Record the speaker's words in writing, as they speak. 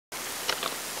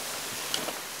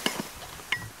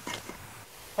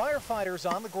Firefighters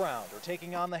on the ground are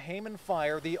taking on the Hayman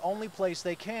fire the only place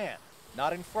they can,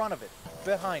 not in front of it,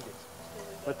 behind it.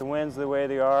 With the winds the way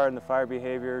they are and the fire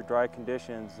behavior, dry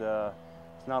conditions, there's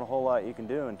not a whole lot you can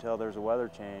do until there's a weather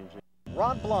change.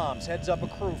 Rod Bloms heads up a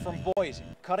crew from Boise,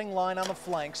 cutting line on the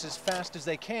flanks as fast as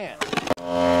they can.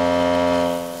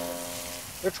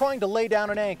 They're trying to lay down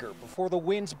an anchor before the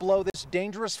winds blow this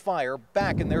dangerous fire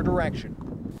back in their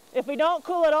direction. If we don't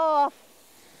cool it off,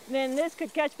 then this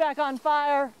could catch back on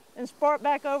fire and spark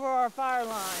back over our fire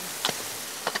line.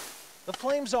 The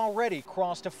flames already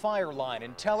crossed a fire line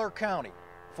in Teller County,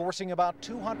 forcing about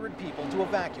 200 people to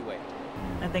evacuate.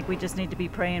 I think we just need to be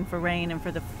praying for rain and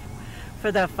for the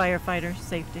firefighters'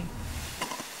 safety.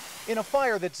 In a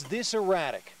fire that's this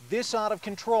erratic, this out of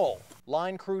control,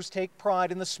 line crews take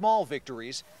pride in the small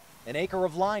victories. An acre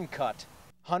of line cut,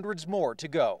 hundreds more to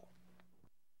go.